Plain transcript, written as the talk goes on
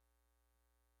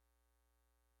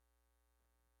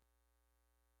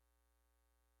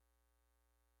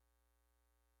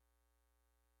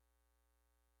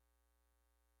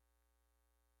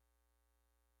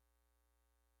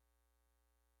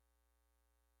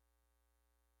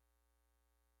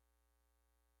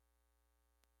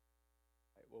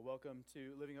Well, welcome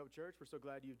to Living Hope Church. We're so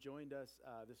glad you've joined us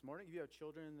this morning. If you have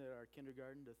children that are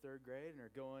kindergarten to third grade and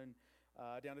are going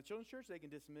down to Children's Church, they can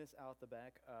dismiss out the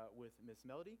back with Miss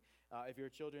Melody. If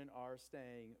your children are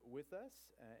staying with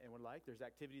us and would like, there's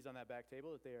activities on that back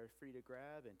table that they are free to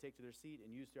grab and take to their seat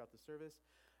and use throughout the service.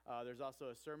 There's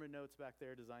also a sermon notes back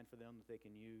there designed for them that they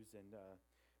can use and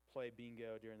play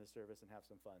bingo during the service and have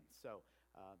some fun. So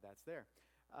that's there.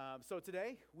 So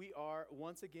today we are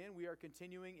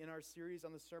continuing in our series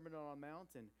on the Sermon on the Mount,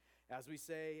 and as we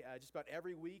say just about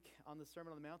every week on the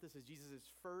Sermon on the Mount, this is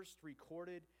Jesus' first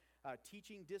recorded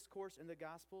teaching discourse in the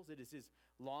Gospels. It is his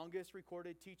longest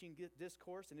recorded teaching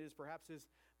discourse, and it is perhaps his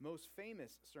most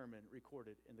famous sermon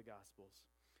recorded in the Gospels.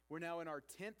 We're now in our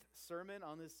 10th sermon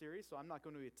on this series, so I'm not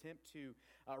going to attempt to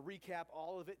recap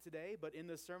all of it today, but in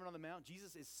the Sermon on the Mount,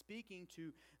 Jesus is speaking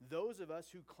to those of us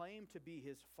who claim to be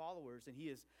his followers, and he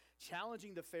is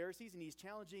challenging the Pharisees, and he's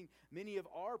challenging many of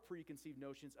our preconceived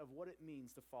notions of what it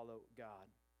means to follow God.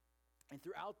 And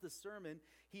throughout the sermon,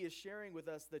 he is sharing with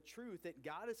us the truth that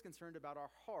God is concerned about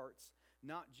our hearts,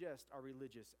 not just our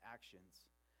religious actions.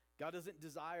 God doesn't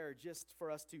desire just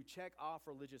for us to check off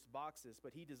religious boxes,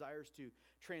 but he desires to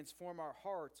transform our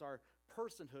hearts, our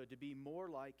personhood, to be more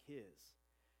like his.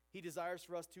 He desires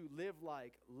for us to live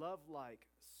like, love like,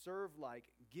 serve like,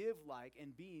 give like,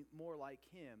 and be more like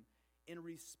him in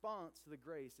response to the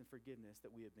grace and forgiveness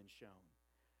that we have been shown.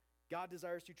 God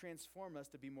desires to transform us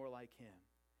to be more like him.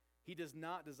 He does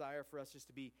not desire for us just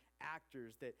to be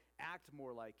actors that act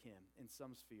more like him in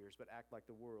some spheres, but act like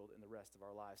the world in the rest of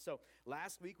our lives. So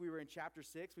last week we were in chapter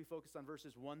 6. We focused on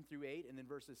verses 1 through 8 and then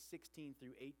verses 16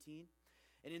 through 18.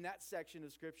 And in that section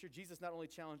of Scripture, Jesus not only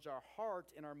challenged our heart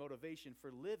and our motivation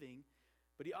for living,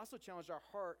 but he also challenged our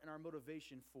heart and our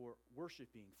motivation for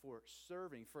worshiping, for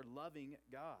serving, for loving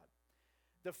God.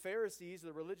 The Pharisees,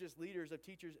 the religious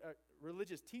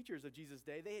teachers of Jesus'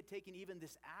 day, they had taken even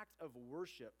this act of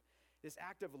worship, this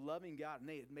act of loving God, and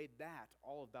they had made that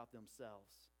all about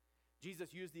themselves.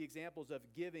 Jesus used the examples of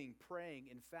giving, praying,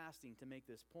 and fasting to make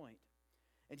this point.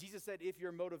 And Jesus said, if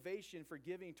your motivation for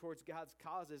giving towards God's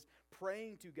causes,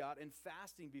 praying to God and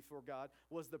fasting before God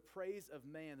was the praise of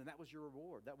man, then that was your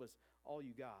reward. That was all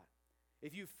you got.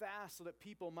 If you fast so that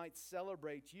people might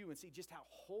celebrate you and see just how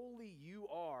holy you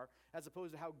are as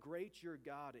opposed to how great your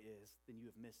God is, then you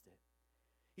have missed it.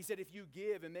 He said, if you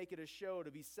give and make it a show to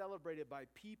be celebrated by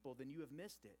people, then you have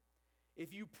missed it.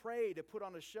 If you pray to put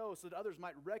on a show so that others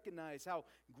might recognize how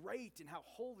great and how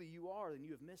holy you are, then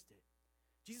you have missed it.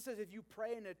 Jesus says, if you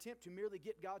pray in an attempt to merely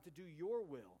get God to do your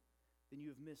will, then you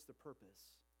have missed the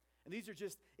purpose. And these are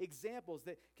just examples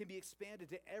that can be expanded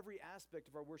to every aspect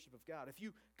of our worship of God. If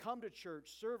you come to church,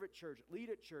 serve at church, lead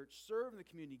at church, serve in the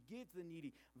community, give to the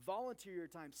needy, volunteer your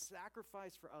time,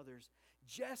 sacrifice for others,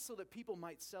 just so that people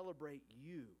might celebrate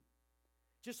you,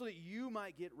 just so that you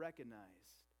might get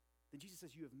recognized, then Jesus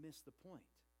says you have missed the point.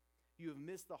 You have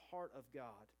missed the heart of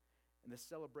God, and the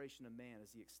celebration of man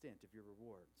is the extent of your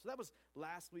reward. So that was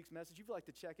last week's message. If you'd like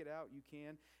to check it out, you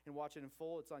can, and watch it in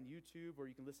full. It's on YouTube, or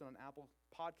you can listen on Apple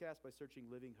Podcasts by searching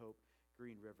Living Hope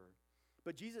Green River.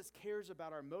 But Jesus cares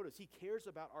about our motives. He cares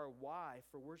about our why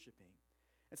for worshiping.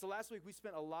 And so last week we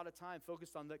spent a lot of time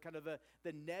focused on the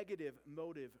negative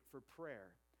motive for prayer.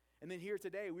 And then here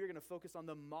today we're going to focus on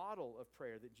the model of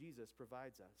prayer that Jesus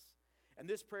provides us. And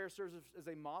this prayer serves as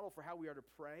a model for how we are to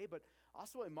pray, but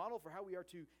also a model for how we are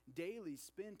to daily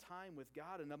spend time with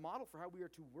God, and a model for how we are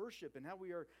to worship and how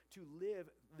we are to live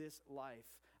this life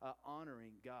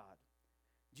honoring God.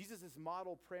 Jesus'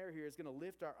 model prayer here is going to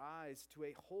lift our eyes to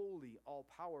a holy,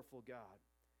 all-powerful God.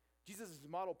 Jesus'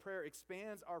 model prayer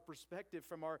expands our perspective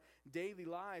from our daily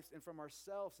lives and from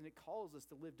ourselves, and it calls us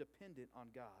to live dependent on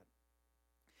God.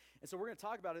 And so we're going to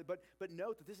talk about it, but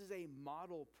note that this is a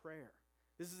model prayer.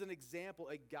 This is an example,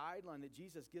 a guideline that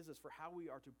Jesus gives us for how we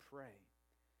are to pray.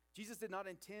 Jesus did not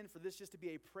intend for this just to be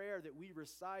a prayer that we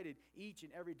recited each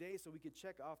and every day so we could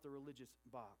check off the religious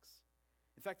box.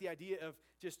 In fact, the idea of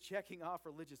just checking off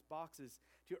religious boxes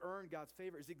to earn God's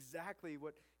favor is exactly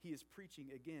what he is preaching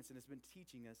against and has been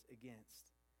teaching us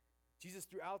against. Jesus,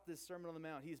 throughout this Sermon on the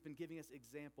Mount, he has been giving us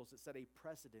examples that set a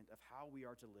precedent of how we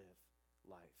are to live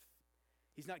life.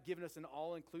 He's not giving us an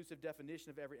all-inclusive definition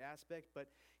of every aspect, but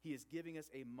he is giving us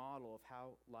a model of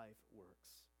how life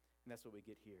works. And that's what we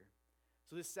get here.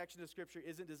 So this section of Scripture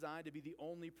isn't designed to be the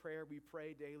only prayer we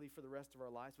pray daily for the rest of our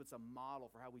lives, but it's a model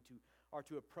for how we are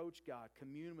to approach God,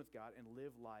 commune with God, and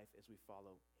live life as we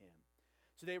follow him.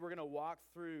 Today we're going to walk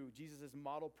through Jesus'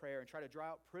 model prayer and try to draw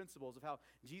out principles of how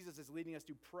Jesus is leading us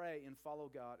to pray and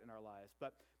follow God in our lives.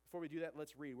 But before we do that,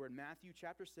 let's read. We're in Matthew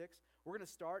chapter 6. We're going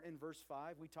to start in verse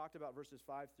 5. We talked about verses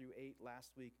 5 through 8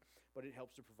 last week, but it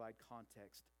helps to provide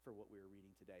context for what we are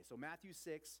reading today. So Matthew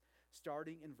 6,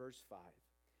 starting in verse 5.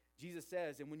 Jesus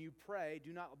says, "And when you pray,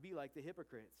 do not be like the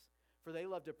hypocrites, for they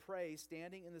love to pray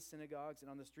standing in the synagogues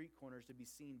and on the street corners to be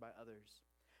seen by others.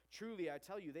 Truly, I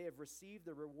tell you, they have received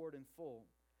their reward in full.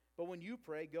 But when you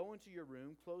pray, go into your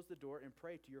room, close the door, and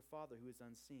pray to your Father who is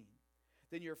unseen.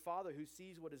 Then your Father who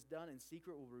sees what is done in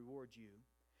secret will reward you.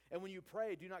 And when you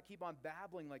pray, do not keep on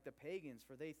babbling like the pagans,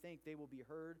 for they think they will be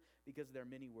heard because of their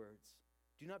many words.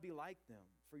 Do not be like them,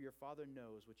 for your Father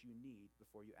knows what you need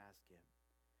before you ask him.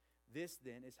 This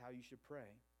then is how you should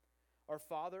pray. Our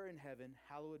Father in heaven,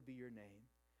 hallowed be your name.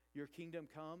 Your kingdom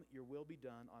come, your will be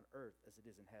done on earth as it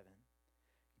is in heaven.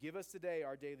 Give us today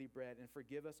our daily bread, and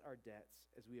forgive us our debts,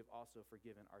 as we have also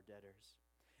forgiven our debtors.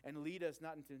 And lead us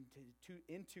not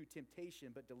into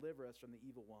temptation, but deliver us from the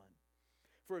evil one.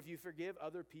 For if you forgive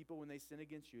other people when they sin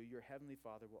against you, your heavenly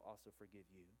Father will also forgive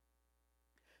you.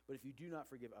 But if you do not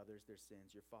forgive others their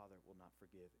sins, your Father will not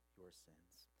forgive your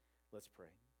sins." Let's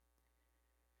pray.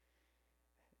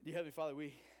 Dear Heavenly Father,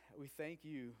 we thank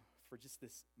you for just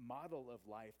this model of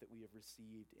life that we have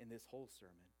received in this whole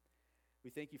sermon. We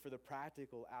thank you for the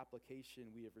practical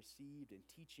application we have received in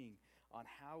teaching on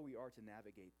how we are to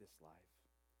navigate this life.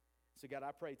 So God,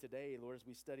 I pray today, Lord, as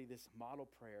we study this model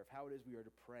prayer of how it is we are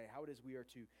to pray, how it is we are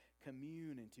to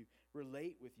commune and to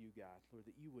relate with you, God, Lord,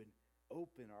 that you would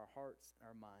open our hearts and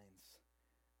our minds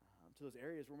to those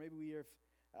areas where maybe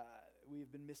we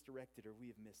have been misdirected or we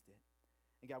have missed it.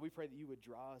 And God, we pray that you would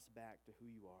draw us back to who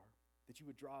you are, that you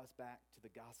would draw us back to the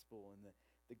gospel and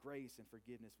the grace and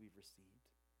forgiveness we've received.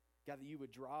 God, that you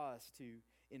would draw us to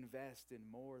invest in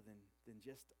more than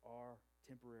just our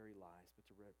temporary lives, but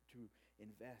to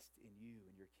invest in you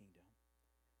and your kingdom.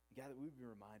 And God, that we would be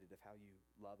reminded of how you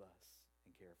love us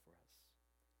and care for us.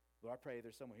 Lord, I pray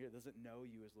there's someone here that doesn't know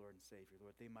you as Lord and Savior.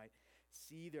 Lord, they might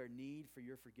see their need for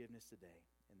your forgiveness today,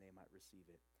 and they might receive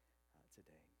it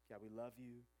today. God, we love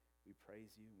you, we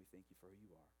praise you, and we thank you for who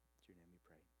you are. It's your name we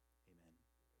pray. Amen.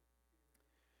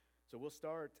 So we'll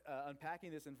start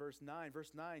unpacking this in verse 9.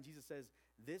 Verse 9, Jesus says,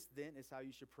 "This then is how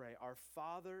you should pray. Our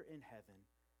Father in heaven,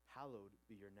 hallowed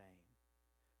be your name."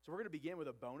 So we're going to begin with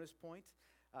a bonus point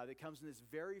that comes in this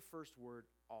very first word,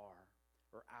 "our,"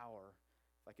 or "our,"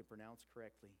 if I can pronounce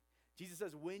correctly. Jesus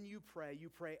says, when you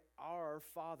pray our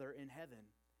Father in heaven.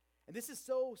 And this is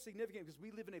so significant because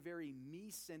we live in a very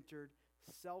me-centered,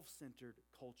 self-centered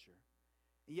culture.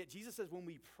 And yet Jesus says when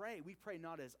we pray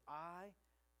not as I,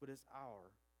 but as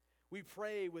our. We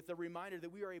pray with the reminder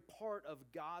that we are a part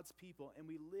of God's people and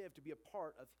we live to be a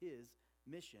part of his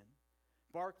mission.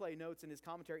 Barclay notes in his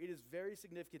commentary, it is very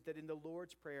significant that in the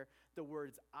Lord's Prayer, the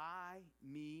words I,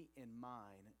 me, and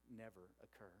mine never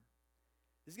occur.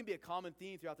 This is going to be a common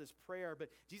theme throughout this prayer,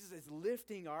 but Jesus is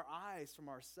lifting our eyes from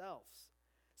ourselves.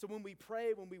 So when we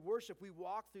pray, when we worship, when we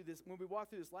walk through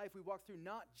this life, we walk through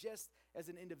not just as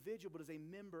an individual, but as a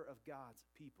member of God's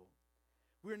people.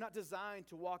 We are not designed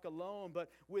to walk alone,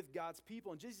 but with God's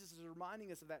people. And Jesus is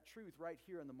reminding us of that truth right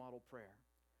here in the model prayer.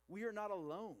 We are not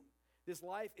alone. This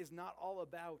life is not all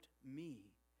about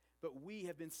me, but we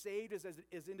have been saved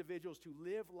as individuals to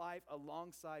live life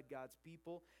alongside God's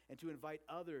people and to invite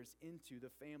others into the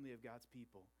family of God's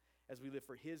people as we live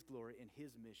for his glory and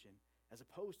his mission as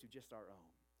opposed to just our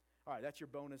own. All right, that's your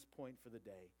bonus point for the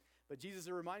day. But Jesus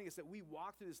is reminding us that we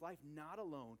walk through this life not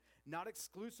alone, not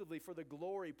exclusively for the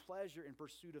glory, pleasure, and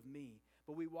pursuit of me,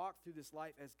 but we walk through this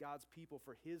life as God's people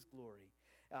for his glory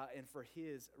and for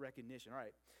his recognition. All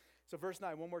right, so verse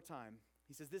 9, one more time.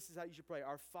 He says, this is how you should pray.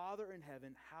 Our Father in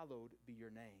heaven, hallowed be your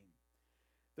name.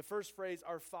 The first phrase,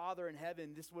 our Father in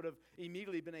heaven, this would have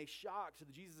immediately been a shock to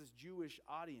Jesus' Jewish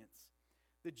audience.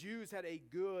 The Jews had a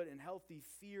good and healthy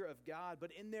fear of God,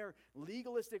 but in their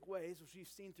legalistic ways, which we've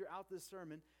seen throughout this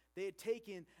sermon, they had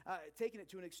taken it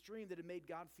to an extreme that had made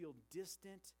God feel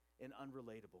distant and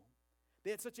unrelatable.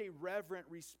 They had such a reverent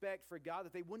respect for God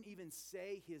that they wouldn't even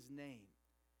say his name.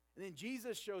 And then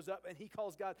Jesus shows up and he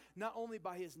calls God not only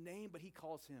by his name, but he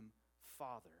calls him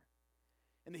Father.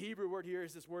 And the Hebrew word here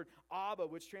is this word Abba,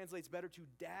 which translates better to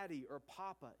daddy or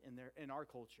papa in our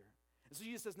culture. And so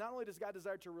Jesus says not only does God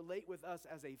desire to relate with us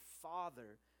as a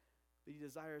father, but he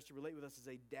desires to relate with us as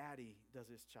a daddy does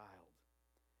his child.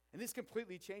 And this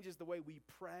completely changes the way we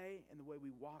pray and the way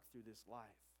we walk through this life.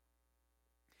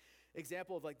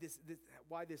 Example of like this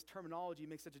why this terminology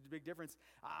makes such a big difference.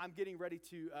 I'm getting ready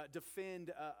to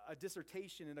defend a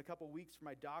dissertation in a couple weeks for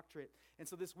my doctorate. And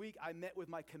so this week I met with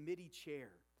my committee chair.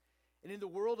 And in the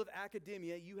world of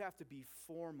academia, you have to be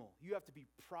formal. You have to be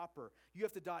proper. You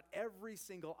have to dot every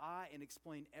single I and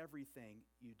explain everything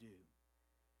you do.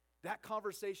 That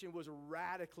conversation was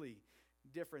radically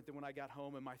different than when I got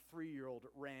home and my 3-year-old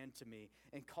ran to me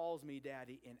and calls me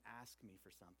daddy and asks me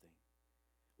for something.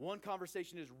 One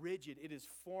conversation is rigid, it is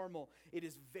formal, it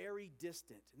is very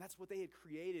distant. And that's what they had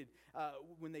created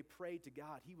when they prayed to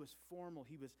God. He was formal,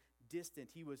 he was distant,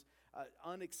 he was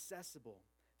inaccessible.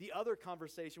 The other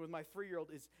conversation with my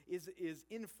 3-year-old is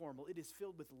informal. It is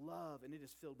filled with love and it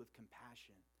is filled with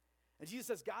compassion. And Jesus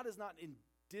says God is not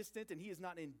distant and he is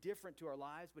not indifferent to our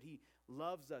lives, but he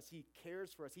loves us, he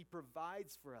cares for us, he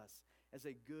provides for us as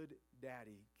a good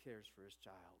daddy cares for his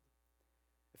child.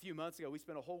 A few months ago, we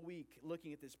spent a whole week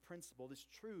looking at this principle, this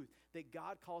truth that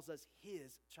God calls us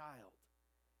his child.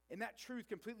 And that truth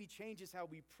completely changes how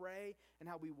we pray and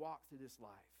how we walk through this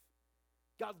life.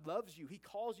 God loves you. He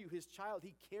calls you his child.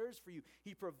 He cares for you.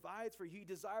 He provides for you. He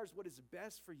desires what is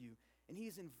best for you. And he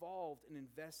is involved and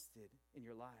invested in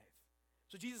your life.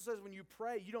 So Jesus says when you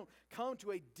pray, you don't come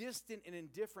to a distant and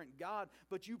indifferent God,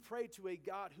 but you pray to a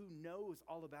God who knows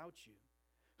all about you,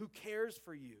 who cares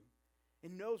for you,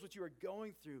 and knows what you are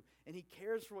going through, and he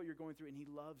cares for what you're going through, and he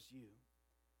loves you.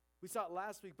 We saw it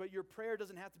last week, but your prayer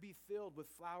doesn't have to be filled with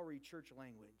flowery church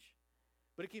language,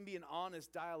 but it can be an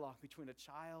honest dialogue between a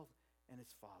child and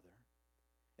his father.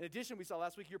 In addition, we saw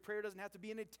last week, your prayer doesn't have to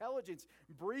be an intelligence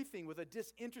briefing with a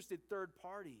disinterested third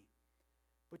party,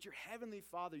 but your heavenly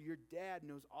Father, your dad,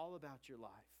 knows all about your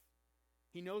life.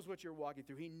 He knows what you're walking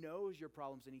through. He knows your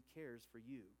problems, and he cares for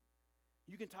you.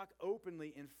 You can talk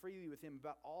openly and freely with him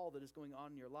about all that is going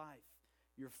on in your life,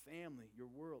 your family, your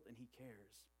world, and he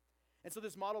cares. And so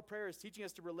this model prayer is teaching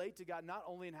us to relate to God not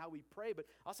only in how we pray, but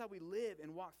also how we live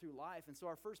and walk through life. And so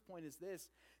our first point is this.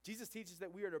 Jesus teaches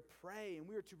that we are to pray and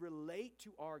we are to relate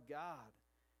to our God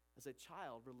as a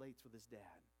child relates with his dad.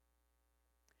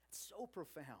 It's so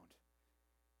profound.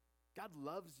 God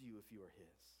loves you if you are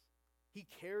his. He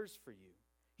cares for you.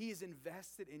 He is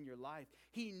invested in your life.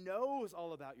 He knows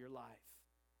all about your life.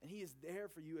 And he is there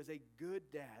for you as a good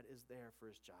dad is there for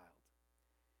his child.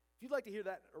 If you'd like to hear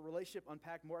that relationship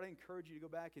unpacked more, I encourage you to go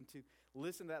back and to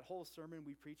listen to that whole sermon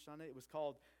we preached on it. It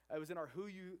was in our Who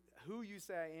You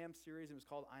Say I Am series. It was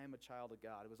called I Am a Child of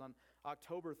God. It was on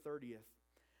October 30th.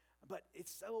 But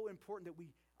it's so important that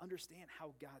we understand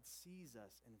how God sees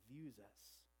us and views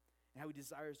us and how he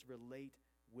desires to relate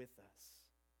with us.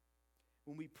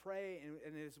 When we pray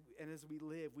and as we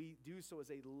live, we do so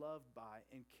as a loved by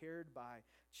and cared by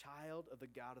child of the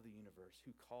God of the universe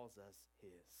who calls us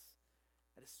his.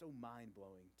 That is so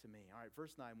mind-blowing to me. All right,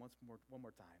 verse 9, one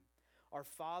more time. Our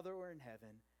Father who art in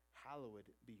heaven, hallowed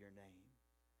be your name.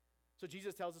 So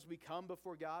Jesus tells us we come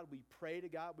before God, we pray to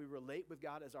God, we relate with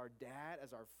God as our dad,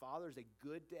 as our father, as a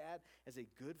good dad, as a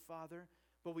good father,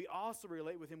 but we also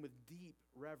relate with him with deep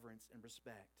reverence and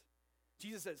respect.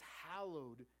 Jesus says,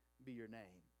 hallowed be your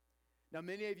name. Now,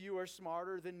 many of you are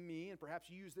smarter than me, and perhaps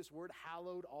you use this word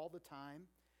hallowed all the time.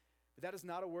 But that is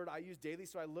not a word I use daily,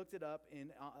 so I looked it up and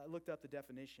I looked up the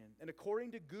definition. And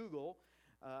according to Google,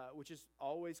 which is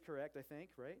always correct, I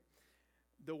think, right?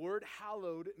 The word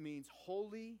hallowed means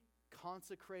holy,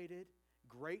 consecrated,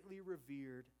 greatly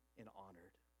revered, and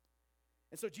honored.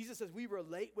 And so Jesus says we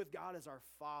relate with God as our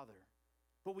Father,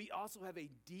 but we also have a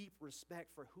deep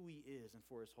respect for who he is and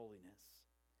for his holiness.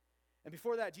 And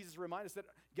before that, Jesus reminds us that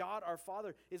God, our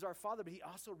Father, is our Father, but he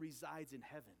also resides in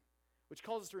heaven, which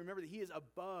calls us to remember that he is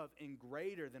above and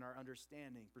greater than our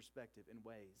understanding, perspective, and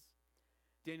ways.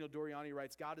 Daniel Doriani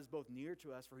writes, God is both near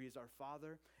to us, for he is our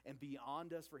Father, and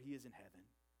beyond us, for he is in heaven.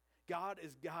 God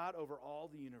is God over all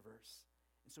the universe,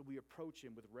 and so we approach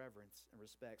him with reverence and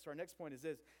respect. So our next point is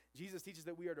this. Jesus teaches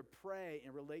that we are to pray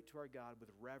and relate to our God with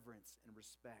reverence and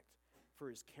respect for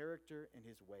his character and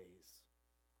his ways.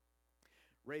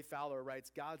 Ray Fowler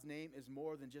writes, God's name is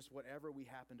more than just whatever we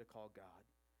happen to call God.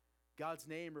 God's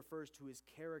name refers to his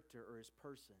character or his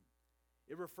person.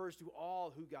 It refers to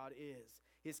all who God is,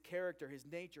 his character, his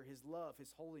nature, his love,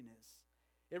 his holiness.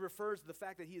 It refers to the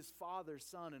fact that he is Father,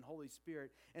 Son, and Holy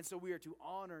Spirit, and so we are to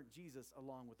honor Jesus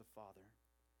along with the Father.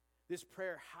 This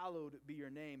prayer, hallowed be your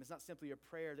name, is not simply a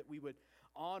prayer that we would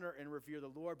honor and revere the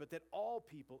Lord, but that all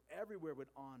people everywhere would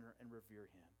honor and revere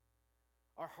him.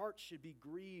 Our hearts should be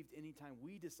grieved anytime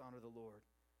we dishonor the Lord,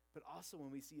 but also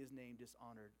when we see his name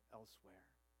dishonored elsewhere.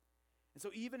 And so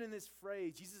even in this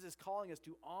phrase, Jesus is calling us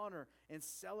to honor and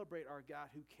celebrate our God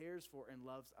who cares for and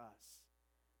loves us.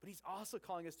 But he's also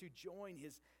calling us to join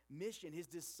his mission, his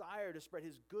desire to spread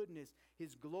his goodness,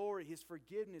 his glory, his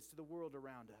forgiveness to the world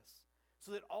around us,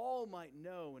 so that all might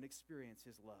know and experience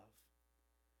his love.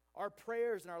 Our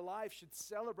prayers and our lives should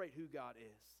celebrate who God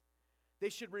is. They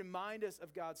should remind us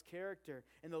of God's character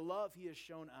and the love he has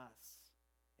shown us.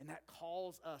 And that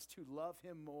calls us to love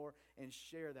him more and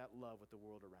share that love with the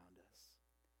world around us.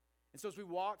 And so as we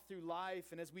walk through life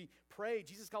and as we pray,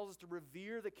 Jesus calls us to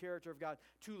revere the character of God,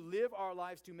 to live our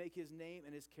lives to make his name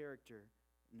and his character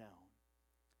known.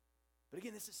 But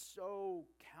again, this is so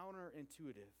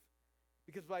counterintuitive.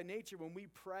 Because by nature, when we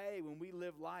pray, when we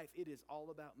live life, it is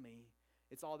all about me.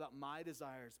 It's all about my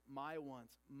desires, my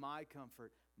wants, my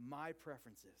comfort, my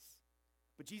preferences.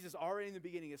 But Jesus already in the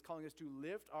beginning is calling us to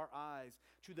lift our eyes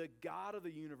to the God of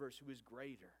the universe who is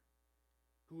greater,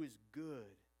 who is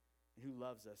good, and who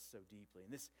loves us so deeply.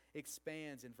 And this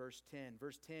expands in verse 10.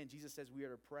 Verse 10, Jesus says we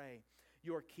are to pray,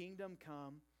 "Your kingdom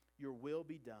come, your will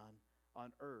be done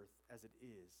on earth as it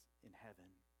is in heaven."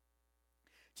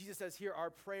 Jesus says here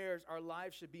our prayers, our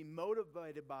lives should be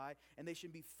motivated by, and they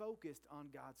should be focused on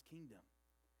God's kingdom.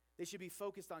 They should be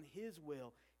focused on his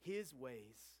will, his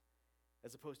ways,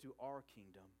 as opposed to our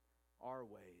kingdom, our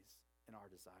ways, and our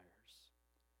desires.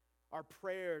 Our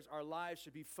prayers, our lives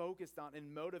should be focused on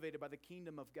and motivated by the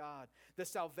kingdom of God, the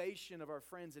salvation of our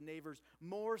friends and neighbors,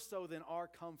 more so than our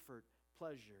comfort,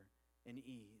 pleasure, and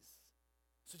ease.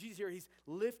 So Jesus here, he's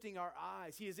lifting our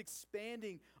eyes. He is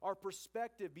expanding our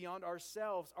perspective beyond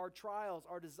ourselves, our trials,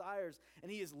 our desires,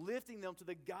 and he is lifting them to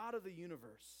the God of the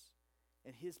universe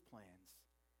and his plans,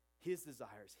 his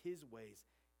desires, his ways,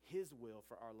 his will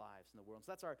for our lives in the world.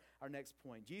 So that's our next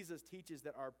point. Jesus teaches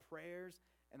that our prayers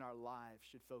and our lives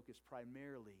should focus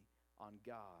primarily on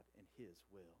God and his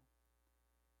will.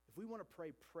 If we want to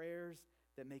pray prayers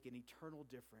that make an eternal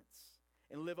difference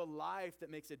and live a life that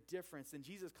makes a difference, then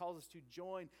Jesus calls us to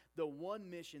join the one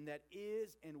mission that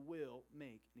is and will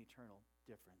make an eternal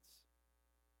difference.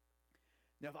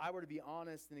 Now, if I were to be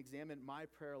honest and examine my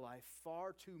prayer life,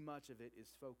 far too much of it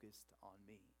is focused on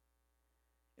me.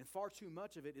 And far too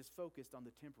much of it is focused on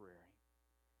the temporary.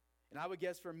 And I would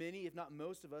guess for many, if not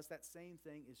most of us, that same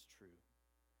thing is true.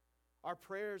 Our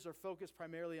prayers are focused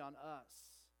primarily on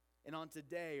us and on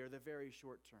today or the very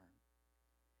short term.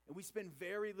 And we spend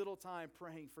very little time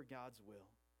praying for God's will,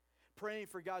 praying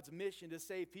for God's mission to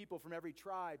save people from every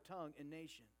tribe, tongue, and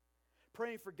nation,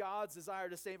 praying for God's desire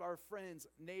to save our friends,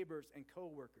 neighbors, and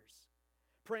co-workers,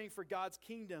 praying for God's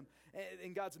kingdom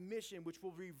and God's mission, which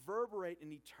will reverberate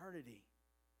in eternity.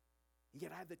 And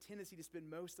yet I have the tendency to spend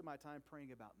most of my time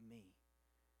praying about me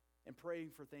and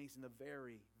praying for things in the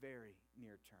very, very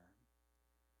near term.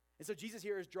 And so Jesus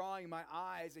here is drawing my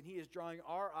eyes, and he is drawing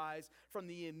our eyes from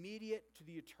the immediate to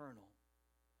the eternal,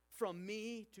 from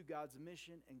me to God's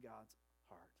mission and God's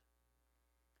heart.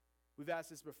 We've asked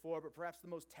this before, but perhaps the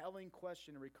most telling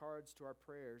question in regards to our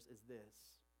prayers is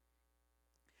this.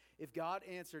 If God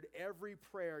answered every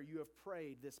prayer you have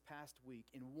prayed this past week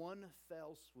in one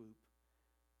fell swoop,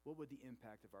 what would the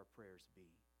impact of our prayers be?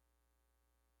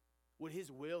 Would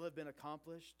his will have been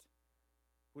accomplished?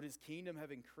 Would his kingdom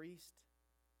have increased?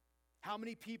 How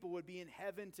many people would be in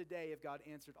heaven today if God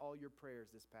answered all your prayers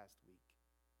this past week?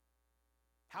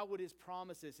 How would his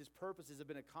promises, his purposes have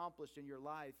been accomplished in your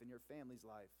life and your family's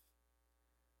life?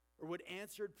 Or would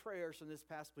answered prayers from this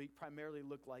past week primarily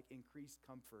look like increased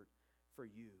comfort for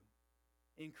you,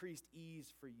 increased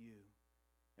ease for you,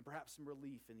 and perhaps some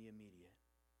relief in the immediate?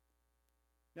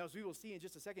 Now, as we will see in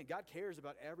just a second, God cares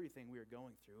about everything we are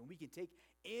going through, and we can take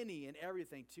any and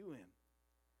everything to him.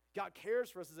 God cares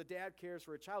for us as a dad cares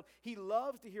for a child. He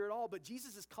loves to hear it all, but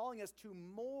Jesus is calling us to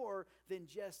more than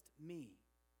just me.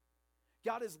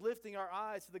 God is lifting our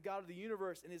eyes to the God of the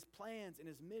universe and his plans and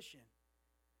his mission.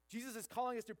 Jesus is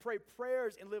calling us to pray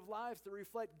prayers and live lives that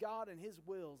reflect God and his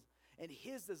wills and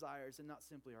his desires and not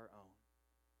simply our own.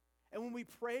 And when we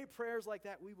pray prayers like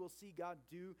that, we will see God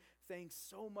do things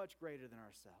so much greater than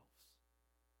ourselves,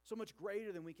 so much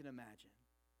greater than we can imagine.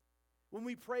 When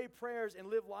we pray prayers and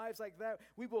live lives like that,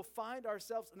 we will find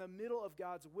ourselves in the middle of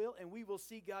God's will, and we will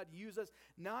see God use us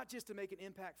not just to make an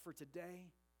impact for today,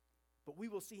 but we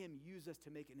will see him use us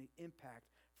to make an impact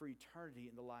for eternity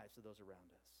in the lives of those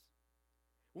around us.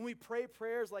 When we pray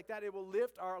prayers like that, it will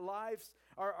lift our lives,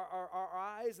 our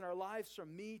eyes and our lives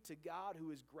from me to God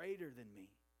who is greater than me,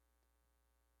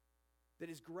 that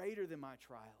is greater than my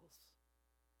trials.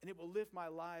 And it will lift my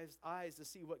eyes to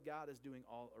see what God is doing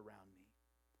all around me.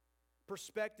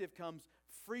 Perspective comes,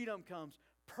 freedom comes,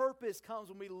 purpose comes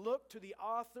when we look to the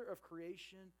author of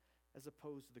creation as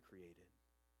opposed to the created.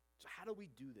 So how do we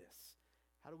do this?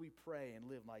 How do we pray and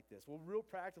live like this? Well, real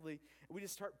practically, we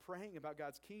just start praying about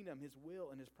God's kingdom, his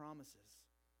will, and his promises.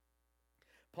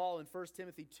 Paul in 1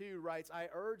 Timothy 2 writes, I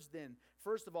urge then,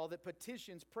 first of all, that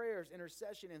petitions, prayers,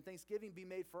 intercession, and thanksgiving be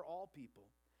made for all people,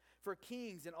 for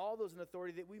kings and all those in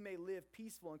authority, that we may live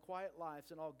peaceful and quiet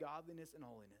lives in all godliness and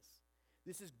holiness.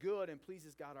 This is good and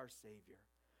pleases God our Savior,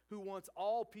 who wants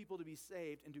all people to be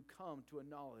saved and to come to a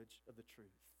knowledge of the truth.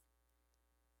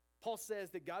 Paul says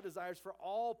that God desires for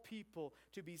all people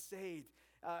to be saved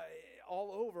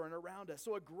all over and around us.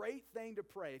 So a great thing to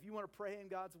pray, if you want to pray in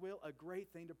God's will, a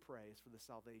great thing to pray is for the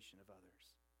salvation of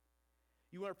others.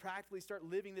 You want to practically start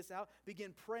living this out?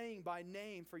 Begin praying by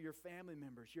name for your family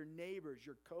members, your neighbors,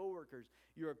 your coworkers,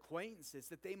 your acquaintances,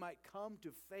 that they might come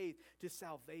to faith, to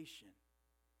salvation.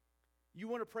 You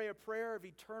want to pray a prayer of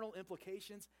eternal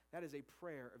implications? That is a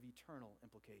prayer of eternal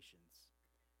implications.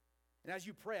 And as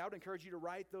you pray, I would encourage you to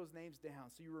write those names down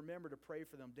so you remember to pray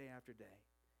for them day after day.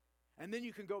 And then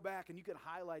you can go back and you can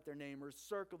highlight their name or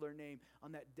circle their name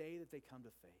on that day that they come to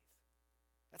faith.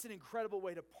 That's an incredible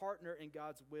way to partner in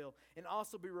God's will and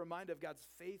also be reminded of God's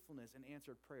faithfulness and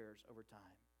answered prayers over time.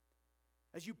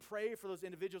 As you pray for those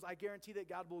individuals, I guarantee that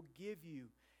God will give you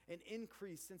an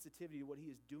increased sensitivity to what He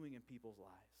is doing in people's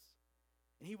lives.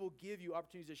 And He will give you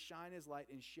opportunities to shine His light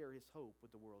and share His hope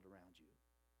with the world around you.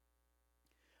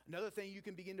 Another thing you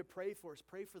can begin to pray for is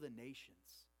pray for the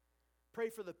nations. Pray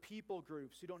for the people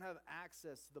groups who don't have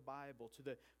access to the Bible, to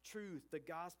the truth, the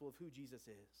gospel of who Jesus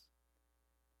is.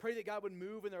 Pray that God would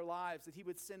move in their lives, that He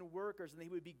would send workers, and that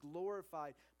He would be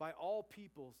glorified by all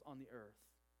peoples on the earth.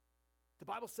 The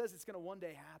Bible says it's going to one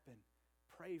day happen.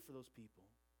 Pray for those people.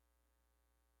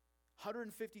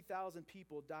 150,000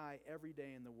 people die every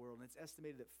day in the world, and it's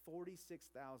estimated that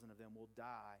 46,000 of them will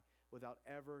die without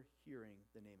ever hearing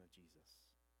the name of Jesus.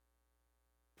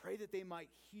 Pray that they might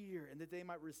hear and that they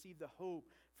might receive the hope,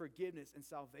 forgiveness, and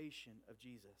salvation of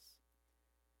Jesus.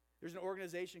 There's an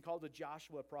organization called the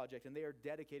Joshua Project, and they are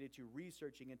dedicated to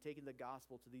researching and taking the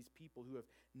gospel to these people who have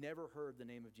never heard the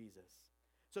name of Jesus.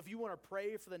 So if you want to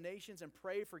pray for the nations and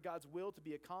pray for God's will to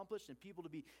be accomplished and people to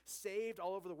be saved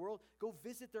all over the world, go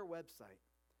visit their website.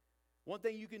 One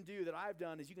thing you can do that I've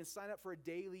done is you can sign up for a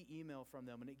daily email from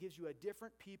them, and it gives you a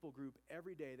different people group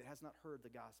every day that has not heard the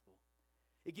gospel.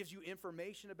 It gives you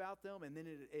information about them, and then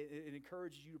it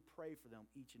encourages you to pray for them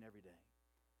each and every day.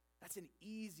 That's an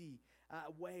easy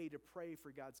way to pray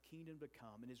for God's kingdom to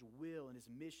come and His will and His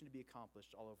mission to be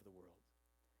accomplished all over the world.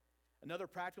 Another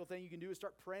practical thing you can do is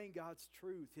start praying God's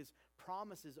truth, His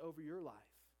promises over your life.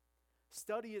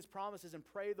 Study His promises and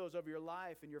pray those over your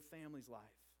life and your family's life.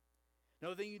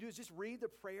 Another thing you do is just read the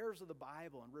prayers of the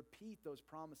Bible and repeat those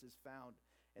promises found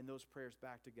in those prayers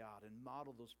back to God and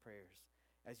model those prayers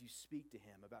as you speak to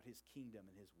Him about His kingdom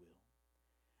and His will.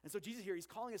 And so Jesus here, He's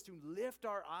calling us to lift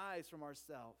our eyes from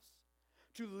ourselves,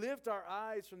 to lift our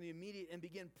eyes from the immediate and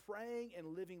begin praying and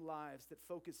living lives that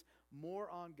focus more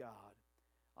on God,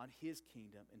 on His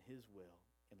kingdom and His will,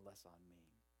 and less on me.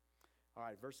 All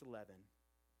right, verse 11.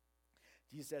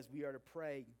 Jesus says we are to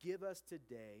pray, "Give us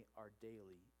today our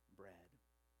daily bread."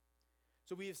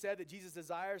 So we have said that Jesus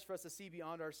desires for us to see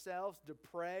beyond ourselves, to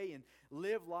pray and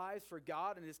live lives for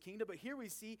God and His kingdom. But here we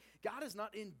see God is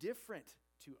not indifferent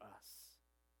to us.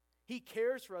 He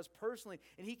cares for us personally,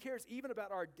 and He cares even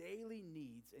about our daily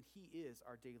needs, and He is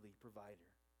our daily provider.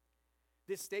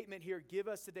 This statement here, "Give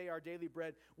us today our daily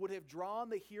bread," would have drawn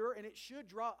the hearer, and it should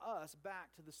draw us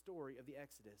back to the story of the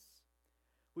Exodus.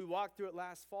 We walked through it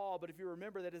last fall, but if you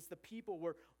remember that as the people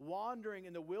were wandering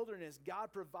in the wilderness,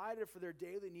 God provided for their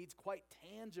daily needs quite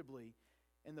tangibly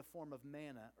in the form of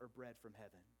manna or bread from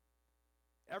heaven.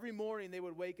 Every morning they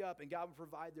would wake up and God would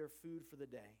provide their food for the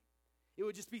day. It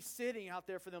would just be sitting out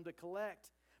there for them to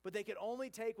collect, but they could only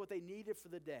take what they needed for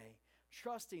the day,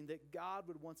 trusting that God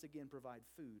would once again provide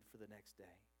food for the next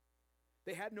day.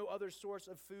 They had no other source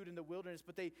of food in the wilderness,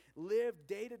 but they lived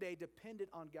day to day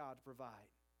dependent on God to provide.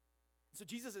 So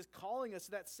Jesus is calling us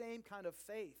to that same kind of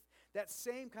faith, that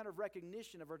same kind of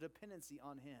recognition of our dependency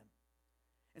on Him.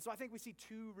 And so I think we see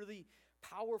two really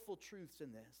powerful truths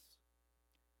in this.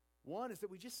 One is that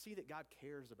we just see that God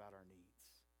cares about our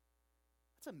needs.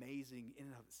 That's amazing in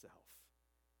and of itself.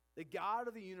 The God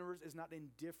of the universe is not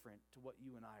indifferent to what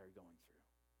you and I are going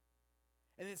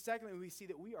through. And then secondly, we see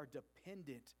that we are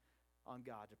dependent on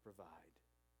God to provide.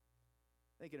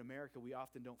 I think in America we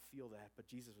often don't feel that, but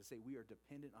Jesus would say we are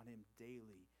dependent on Him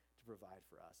daily to provide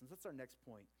for us. And so that's our next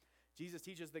point. Jesus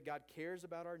teaches that God cares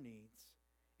about our needs,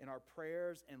 and our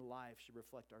prayers and life should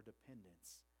reflect our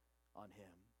dependence on Him.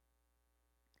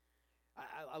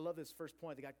 I love this first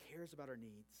point, that God cares about our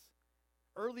needs.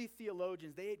 Early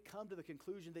theologians, they had come to the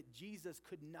conclusion that Jesus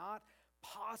could not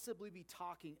possibly be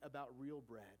talking about real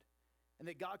bread, and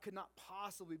that God could not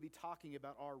possibly be talking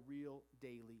about our real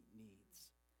daily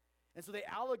needs. And so they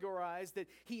allegorized that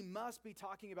He must be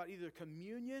talking about either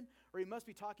communion or He must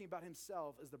be talking about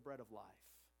Himself as the bread of life.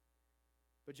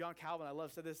 But John Calvin, I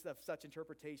love, said this stuff, such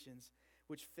interpretations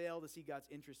which fail to see God's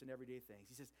interest in everyday things.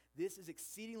 He says, this is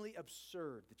exceedingly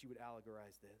absurd that you would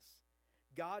allegorize this.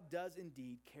 God does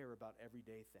indeed care about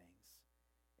everyday things,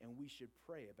 and we should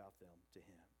pray about them to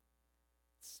him.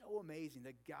 It's so amazing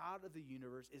that God of the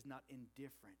universe is not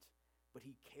indifferent, but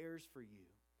he cares for you.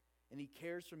 And he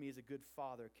cares for me as a good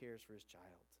father cares for his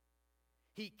child.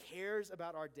 He cares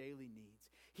about our daily needs.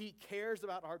 He cares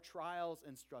about our trials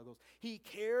and struggles. He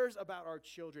cares about our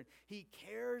children. He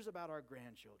cares about our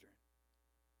grandchildren.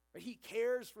 He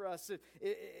cares for us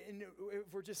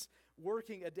if we're just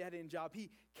working a dead-end job.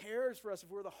 He cares for us if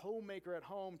we're the homemaker at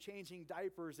home, changing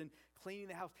diapers and cleaning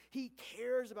the house. He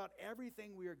cares about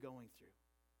everything we are going through.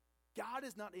 God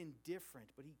is not indifferent,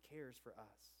 but he cares for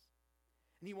us.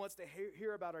 And he wants to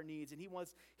hear about our needs, and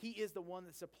he is the one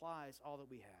that supplies all that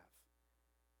we have.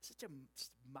 Such a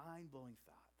mind-blowing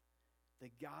thought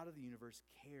that God of the universe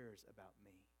cares about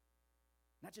me.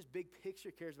 Not just big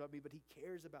picture cares about me, but he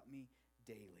cares about me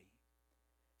daily.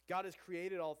 God has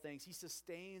created all things. He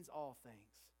sustains all things.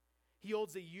 He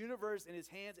holds the universe in his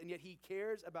hands, and yet he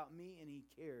cares about me and he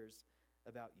cares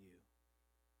about you.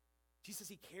 Jesus,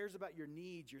 he cares about your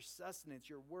needs, your sustenance,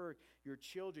 your work, your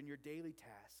children, your daily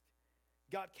task.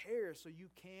 God cares, so you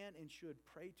can and should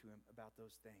pray to him about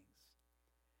those things.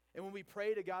 And when we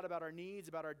pray to God about our needs,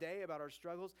 about our day, about our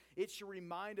struggles, it should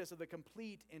remind us of the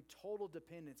complete and total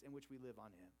dependence in which we live on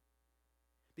him.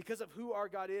 Because of who our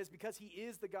God is, because he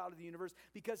is the God of the universe,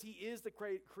 because he is the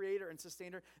creator and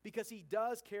sustainer, because he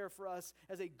does care for us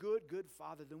as a good, good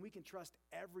father, then we can trust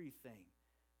everything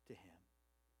to him.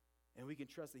 And we can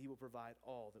trust that he will provide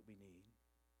all that we need.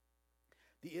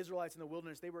 The Israelites in the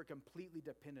wilderness, they were completely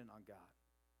dependent on God.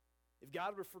 If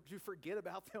God were to forget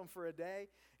about them for a day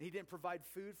and he didn't provide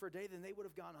food for a day, then they would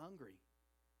have gone hungry.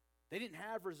 They didn't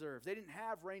have reserves. They didn't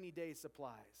have rainy day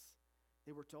supplies.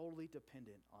 They were totally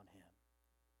dependent on him.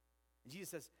 And Jesus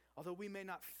says, although we may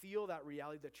not feel that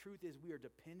reality, the truth is we are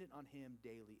dependent on him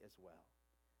daily as well.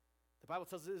 The Bible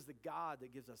tells us it is the God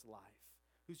that gives us life,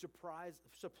 who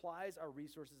supplies our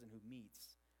resources and who meets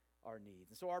our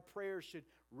needs. And so our prayers should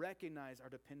recognize our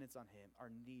dependence on him, our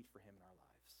need for him in our lives.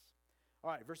 All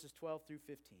right, verses 12 through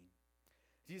 15.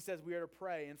 Jesus says we are to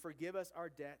pray and forgive us our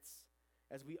debts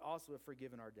as we also have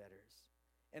forgiven our debtors.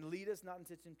 And lead us not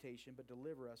into temptation, but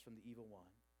deliver us from the evil one.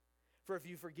 For if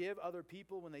you forgive other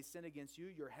people when they sin against you,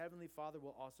 your heavenly Father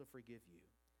will also forgive you.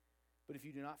 But if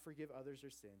you do not forgive others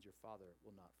their sins, your Father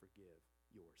will not forgive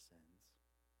your sins.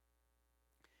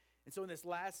 And so in this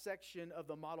last section of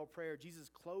the model prayer, Jesus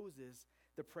closes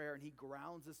the prayer and he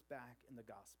grounds us back in the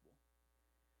gospel.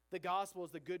 The gospel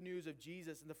is the good news of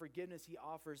Jesus, and the forgiveness he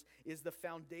offers is the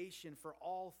foundation for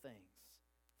all things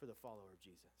for the follower of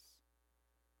Jesus.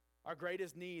 Our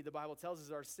greatest need, the Bible tells us,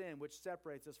 is our sin, which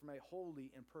separates us from a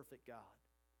holy and perfect God.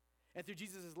 And through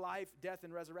Jesus' life, death,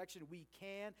 and resurrection, we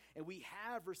can and we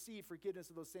have received forgiveness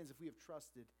of those sins if we have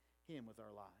trusted him with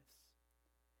our lives.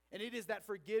 And it is that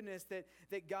forgiveness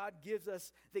that God gives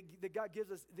us,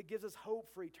 that gives us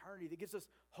hope for eternity, that gives us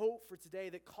hope for today,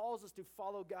 that calls us to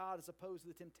follow God as opposed to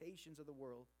the temptations of the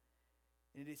world.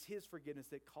 And it is his forgiveness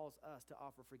that calls us to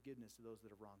offer forgiveness to those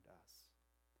that have wronged us.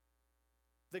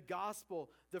 The gospel,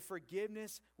 the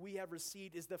forgiveness we have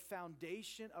received, is the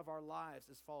foundation of our lives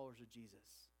as followers of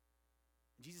Jesus.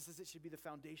 And Jesus says it should be the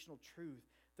foundational truth,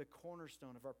 the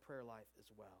cornerstone of our prayer life as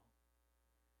well.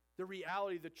 The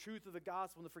reality, the truth of the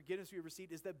gospel and the forgiveness we have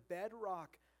received is the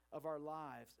bedrock of our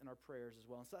lives and our prayers as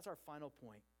well. And so that's our final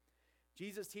point.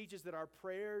 Jesus teaches that our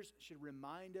prayers should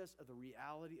remind us of the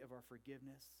reality of our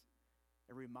forgiveness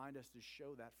and remind us to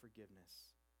show that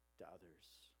forgiveness to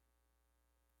others.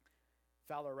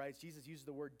 Fowler writes, Jesus uses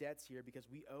the word debts here because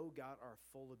we owe God our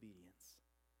full obedience.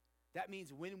 That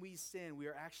means when we sin, we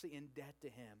are actually in debt to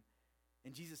him.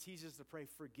 And Jesus teaches us to pray,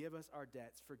 forgive us our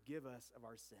debts, forgive us of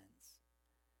our sins.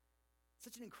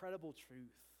 Such an incredible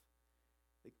truth.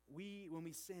 Like when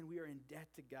we sin, we are in debt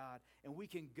to God, and we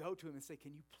can go to him and say,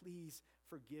 can you please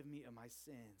forgive me of my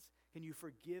sins? Can you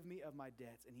forgive me of my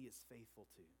debts? And he is faithful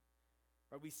to.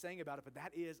 Right? We sang about it, but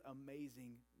that is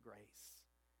amazing grace.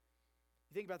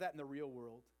 You think about that in the real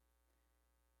world.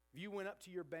 If you went up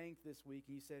to your bank this week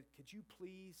and you said, could you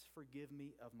please forgive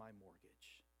me of my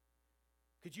mortgage?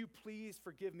 Could you please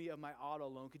forgive me of my auto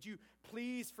loan? Could you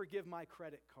please forgive my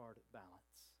credit card balance?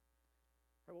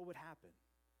 Right, what would happen?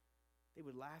 They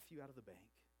would laugh you out of the bank.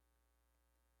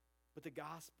 But the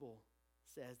gospel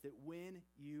says that when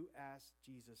you ask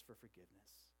Jesus for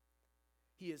forgiveness,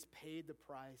 he has paid the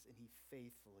price and he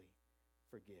faithfully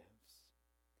forgives.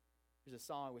 There's a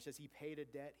song which says, he paid a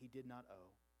debt he did not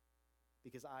owe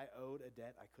because I owed a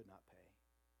debt I could not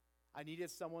pay. I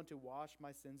needed someone to wash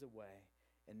my sins away,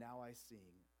 and now I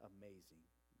sing Amazing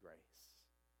Grace.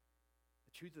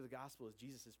 The truth of the gospel is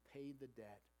Jesus has paid the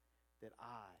debt that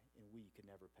I and we could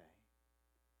never pay.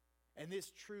 And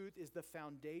this truth is the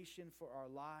foundation for our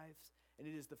lives, and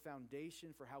it is the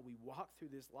foundation for how we walk through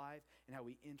this life and how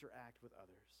we interact with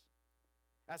others.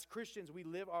 As Christians, we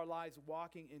live our lives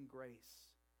walking in grace.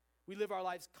 We live our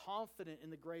lives confident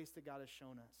in the grace that God has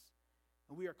shown us.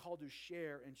 And we are called to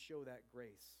share and show that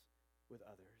grace with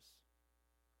others.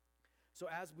 So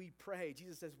as we pray,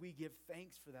 Jesus says we give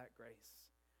thanks for that grace.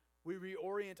 We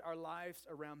reorient our lives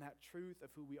around that truth of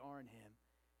who we are in him.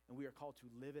 And we are called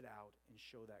to live it out and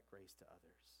show that grace to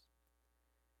others.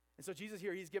 And so Jesus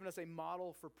here, he's given us a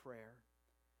model for prayer.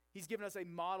 He's given us a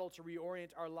model to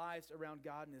reorient our lives around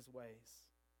God and his ways.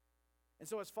 And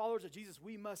so as followers of Jesus,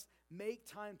 we must make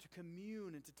time to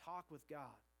commune and to talk with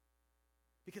God.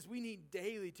 Because we need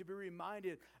daily to be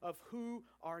reminded of who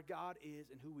our God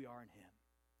is and who we are in him.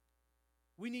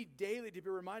 We need daily to be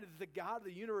reminded that the God of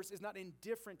the universe is not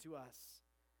indifferent to us,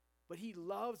 but he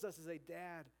loves us as a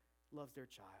dad loves their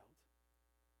child.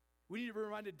 We need to be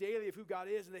reminded daily of who God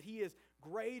is and that he is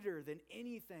greater than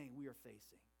anything we are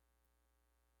facing.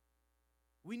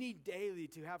 We need daily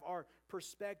to have our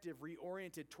perspective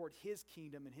reoriented toward his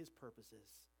kingdom and his purposes,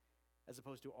 as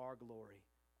opposed to our glory,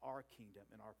 our kingdom,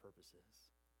 and our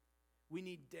purposes. We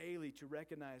need daily to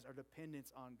recognize our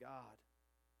dependence on God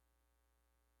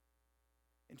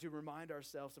and to remind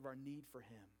ourselves of our need for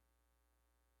him.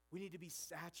 We need to be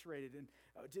saturated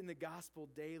in the gospel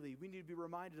daily. We need to be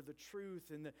reminded of the truth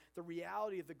and the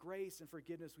reality of the grace and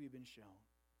forgiveness we've been shown.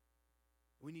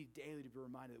 We need daily to be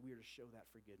reminded that we are to show that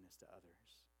forgiveness to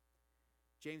others.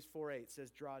 James 4:8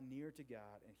 says, draw near to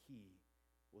God and he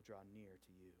will draw near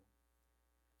to you.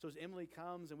 So as Emily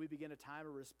comes and we begin a time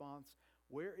of response,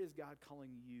 where is God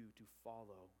calling you to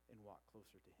follow and walk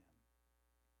closer to him?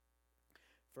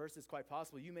 First, it's quite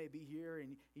possible you may be here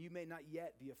and you may not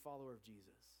yet be a follower of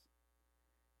Jesus.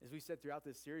 As we said throughout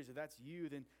this series, if that's you,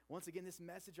 then once again, this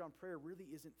message on prayer really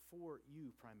isn't for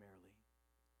you primarily.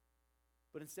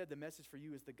 But instead, the message for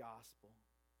you is the gospel.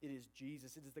 It is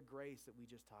Jesus. It is the grace that we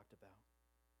just talked about.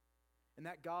 And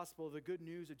that gospel, the good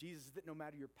news of Jesus is that no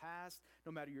matter your past,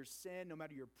 no matter your sin, no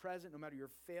matter your present, no matter your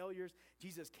failures,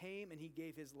 Jesus came and he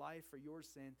gave his life for your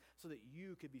sin so that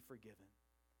you could be forgiven,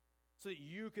 so that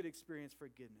you could experience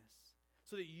forgiveness,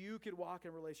 so that you could walk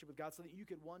in a relationship with God, so that you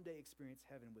could one day experience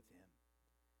heaven with him,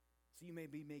 so you may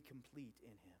be made complete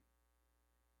in him.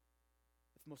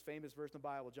 The most famous verse in the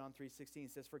Bible, John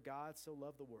 3:16, says, for God so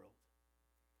loved the world.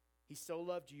 He so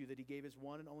loved you that he gave his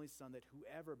one and only son that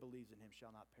whoever believes in him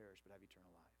shall not perish but have eternal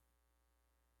life.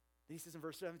 Then he says in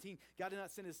verse 17, God did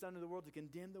not send his son into the world to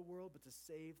condemn the world, but to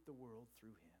save the world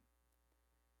through him.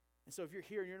 And so if you're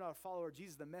here and you're not a follower of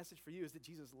Jesus, the message for you is that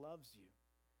Jesus loves you,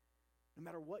 no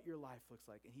matter what your life looks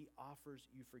like, and he offers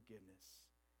you forgiveness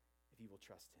if you will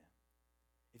trust him.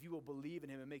 If you will believe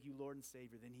in him and make you Lord and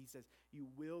Savior, then he says you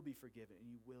will be forgiven and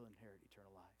you will inherit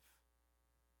eternal life.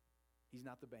 He's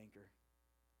not the banker.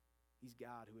 He's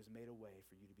God who has made a way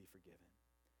for you to be forgiven.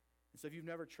 And so if you've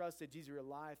never trusted Jesus in your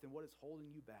life, then what is holding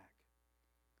you back?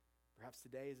 Perhaps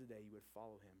today is the day you would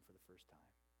follow him for the first time.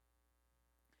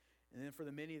 And then for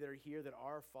the many that are here that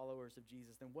are followers of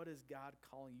Jesus, then what is God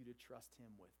calling you to trust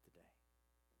him with today?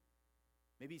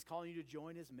 Maybe he's calling you to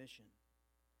join his mission,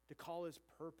 to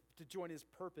join his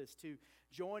purpose, to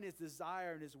join his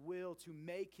desire and his will to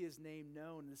make his name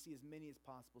known and to see as many as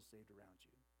possible saved around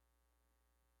you.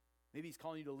 Maybe he's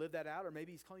calling you to live that out, or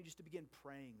maybe he's calling you just to begin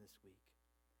praying this week.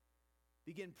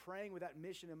 Begin praying with that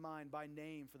mission in mind by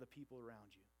name for the people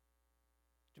around you.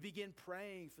 To begin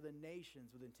praying for the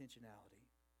nations with intentionality.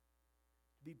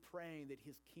 To be praying that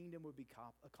his kingdom would be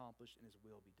accomplished and his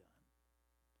will be done.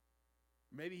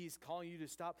 Maybe he's calling you to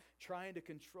stop trying to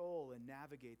control and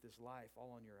navigate this life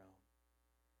all on your own.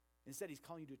 Instead, he's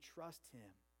calling you to trust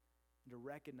him and to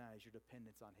recognize your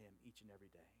dependence on him each and every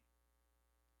day.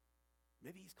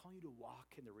 Maybe he's calling you to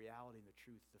walk in the reality and the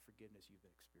truth of the forgiveness you've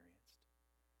been experienced.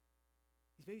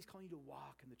 Maybe he's calling you to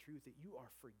walk in the truth that you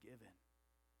are forgiven.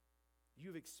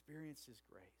 You've experienced his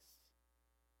grace.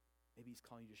 Maybe he's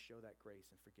calling you to show that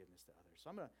grace and forgiveness to others. So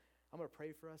I'm gonna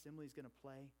pray for us. Emily's gonna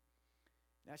play.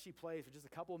 And as she plays for just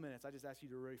a couple of minutes, I just ask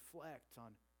you to reflect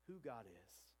on who God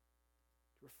is,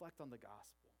 to reflect on the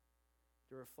gospel,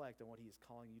 to reflect on what he is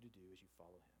calling you to do as you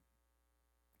follow him.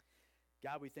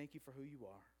 God, we thank you for who you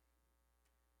are.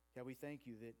 God, we thank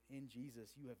you that in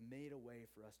Jesus you have made a way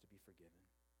for us to be forgiven.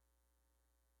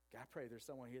 God, I pray there's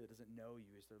someone here that doesn't know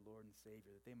you as their Lord and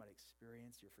Savior, that they might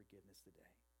experience your forgiveness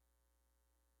today.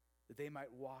 That they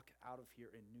might walk out of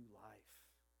here in new life.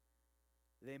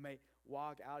 That they might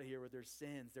walk out of here with their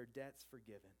sins, their debts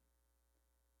forgiven.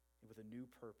 and with a new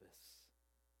purpose,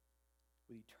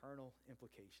 with eternal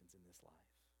implications in this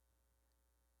life.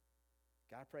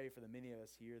 God, I pray for the many of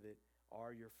us here that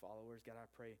are your followers. God, I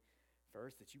pray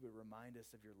first that you would remind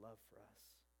us of your love for us.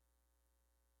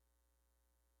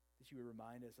 That you would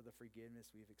remind us of the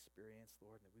forgiveness we've experienced,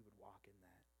 Lord, and that we would walk in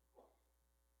that.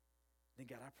 Then,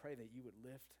 God, I pray that you would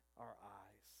lift our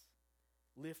eyes,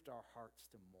 lift our hearts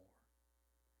to more.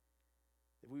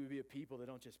 That we would be a people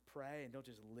that don't just pray and don't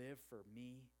just live for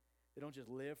me, that don't just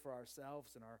live for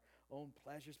ourselves and our own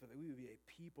pleasures, but that we would be a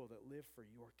people that live for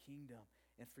your kingdom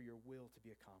and for your will to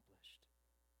be accomplished.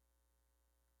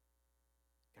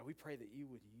 God, we pray that you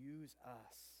would use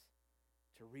us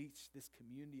to reach this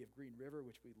community of Green River,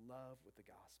 which we love, with the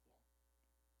gospel.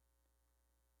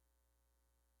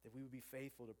 That we would be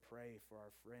faithful to pray for our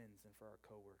friends and for our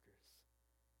coworkers,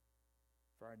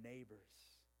 for our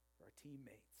neighbors, for our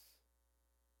teammates.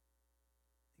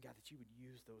 And God, that you would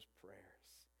use those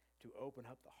prayers to open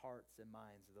up the hearts and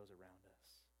minds of those around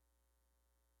us.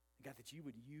 And God, that you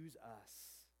would use us,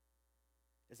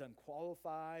 as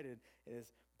unqualified and as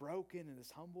broken and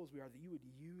as humble as we are, that you would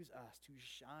use us to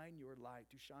shine your light,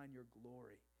 to shine your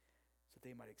glory, so that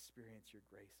they might experience your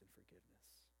grace and forgiveness.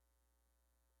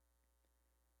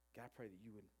 God, I pray that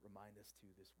you would remind us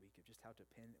too this week of just how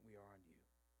dependent we are on you.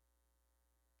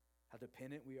 How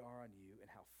dependent we are on you and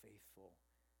how faithful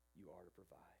you are to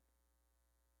provide.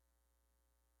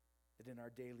 That in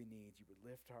our daily needs, you would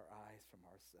lift our eyes from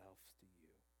ourselves to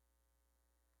you.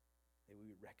 That we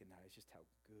would recognize just how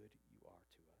good you are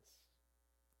to us.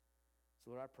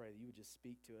 So Lord, I pray that you would just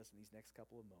speak to us in these next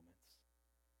couple of moments,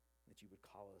 that you would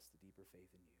call us to deeper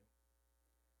faith in you.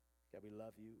 God, we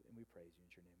love you and we praise you.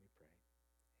 In your name we pray.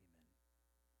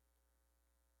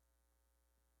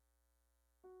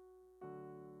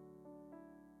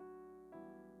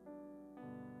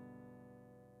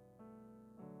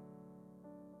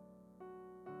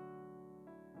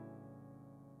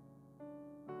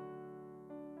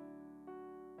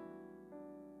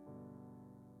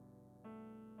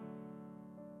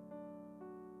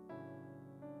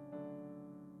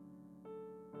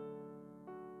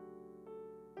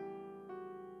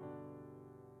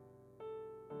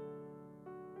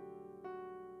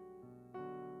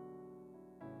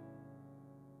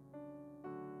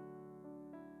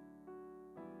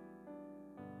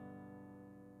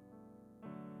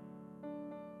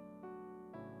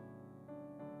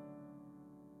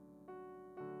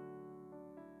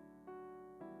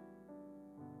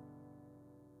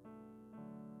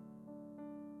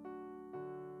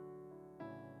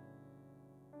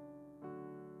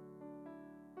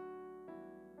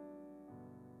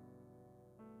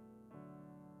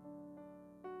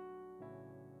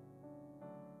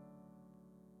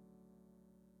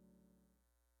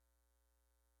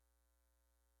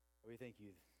 We thank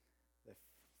you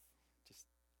just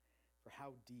for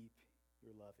how deep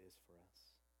your love is for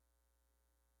us.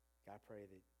 God, I pray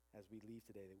that as we leave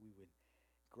today, that we would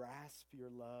grasp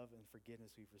your love and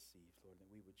forgiveness we've received, Lord,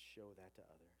 that we would show that to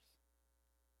others.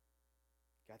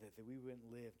 God, that we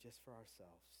wouldn't live just for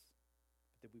ourselves,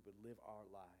 but that we would live our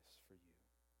lives for you.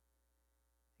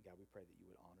 And God, we pray that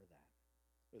you would honor that.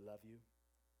 We love you.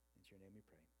 In your name we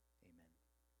pray. Amen.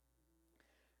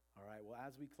 All right, well,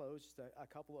 as we close, just a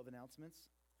couple of announcements.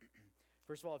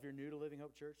 First of all, if you're new to Living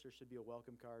Hope Church, there should be a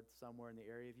welcome card somewhere in the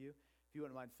area of you. If you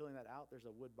wouldn't mind filling that out, there's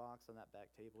a wood box on that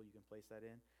back table. You can place that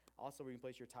in. Also, where you can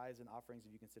place your tithes and offerings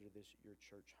if you consider this your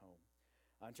church home.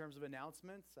 In terms of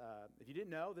announcements, if you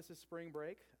didn't know, this is spring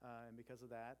break, and because of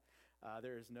that,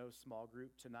 there is no small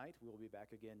group tonight. We will be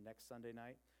back again next Sunday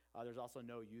night. There's also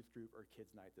no youth group or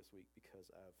kids night this week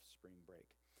because of spring break.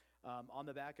 On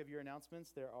the back of your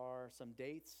announcements, there are some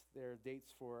dates. There are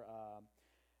dates for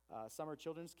summer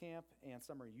children's camp and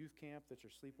summer youth camp, that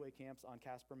are sleepaway camps on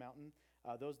Casper Mountain.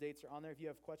 Those dates are on there. If you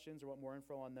have questions or want more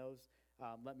info on those,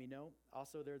 let me know.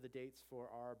 Also, there are the dates for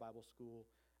our Bible school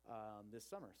this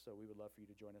summer, so we would love for you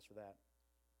to join us for that.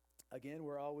 Again,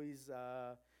 we're always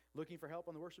looking for help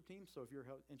on the worship team, so if you're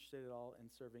interested at all in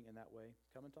serving in that way,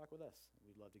 come and talk with us.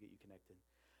 We'd love to get you connected.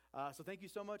 So thank you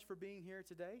so much for being here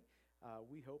today.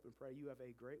 We hope and pray you have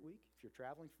a great week. If you're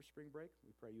traveling for spring break,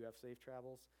 we pray you have safe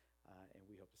travels, and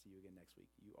we hope to see you again next week.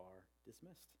 You are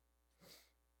dismissed.